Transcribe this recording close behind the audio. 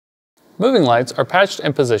Moving lights are patched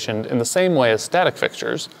and positioned in the same way as static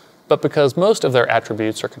fixtures, but because most of their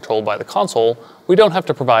attributes are controlled by the console, we don't have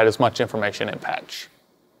to provide as much information in patch.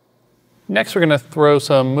 Next, we're going to throw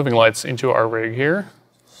some moving lights into our rig here.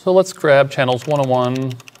 So let's grab channels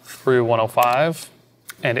 101 through 105,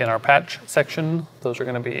 and in our patch section, those are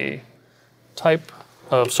going to be type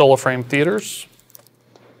of solar frame theaters.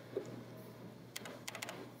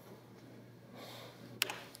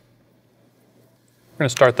 We're going to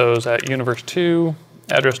start those at universe 2,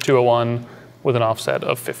 address 201, with an offset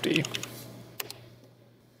of 50.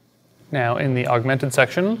 Now in the augmented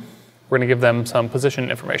section, we're going to give them some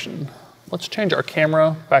position information. Let's change our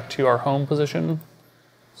camera back to our home position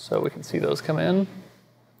so we can see those come in.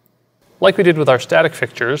 Like we did with our static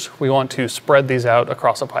fixtures, we want to spread these out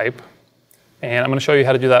across a pipe. And I'm going to show you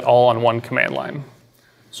how to do that all on one command line.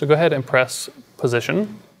 So go ahead and press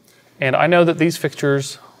position. And I know that these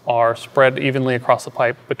fixtures are spread evenly across the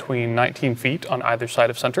pipe between 19 feet on either side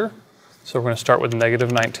of center. So we're going to start with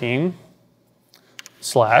 -19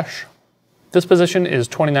 slash. This position is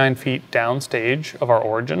 29 feet downstage of our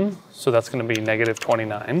origin, so that's going to be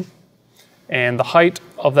 -29. And the height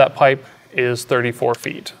of that pipe is 34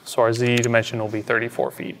 feet, so our Z dimension will be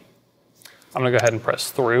 34 feet. I'm going to go ahead and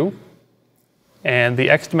press through. And the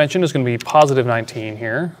X dimension is going to be +19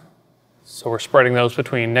 here. So we're spreading those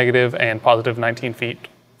between negative and +19 feet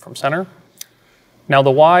from center. Now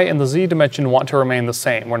the Y and the Z dimension want to remain the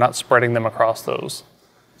same. We're not spreading them across those.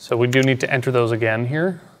 So we do need to enter those again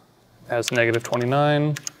here as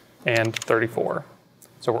 -29 and 34.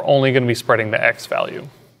 So we're only going to be spreading the X value.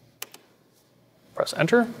 Press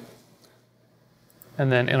enter.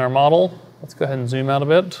 And then in our model, let's go ahead and zoom out a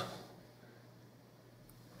bit.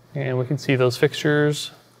 And we can see those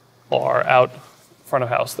fixtures are out front of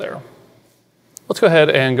house there. Let's go ahead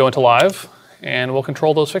and go into live, and we'll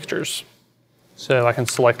control those fixtures. So I can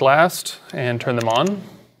select last and turn them on.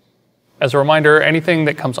 As a reminder, anything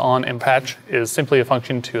that comes on in patch is simply a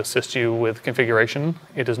function to assist you with configuration.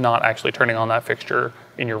 It is not actually turning on that fixture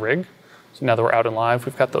in your rig. So now that we're out in live,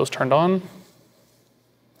 we've got those turned on.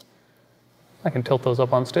 I can tilt those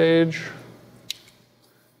up on stage.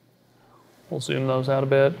 We'll zoom those out a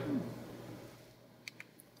bit.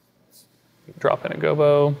 Drop in a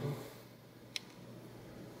gobo.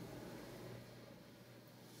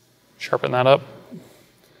 Sharpen that up.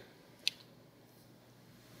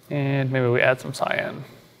 And maybe we add some cyan.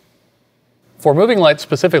 For moving lights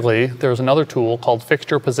specifically, there's another tool called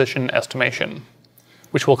fixture position estimation,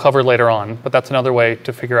 which we'll cover later on, but that's another way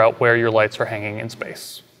to figure out where your lights are hanging in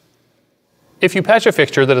space. If you patch a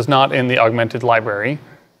fixture that is not in the augmented library,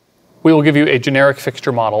 we will give you a generic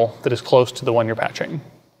fixture model that is close to the one you're patching.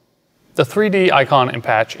 The 3D icon in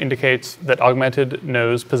patch indicates that Augmented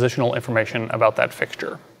knows positional information about that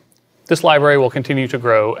fixture. This library will continue to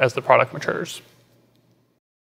grow as the product matures.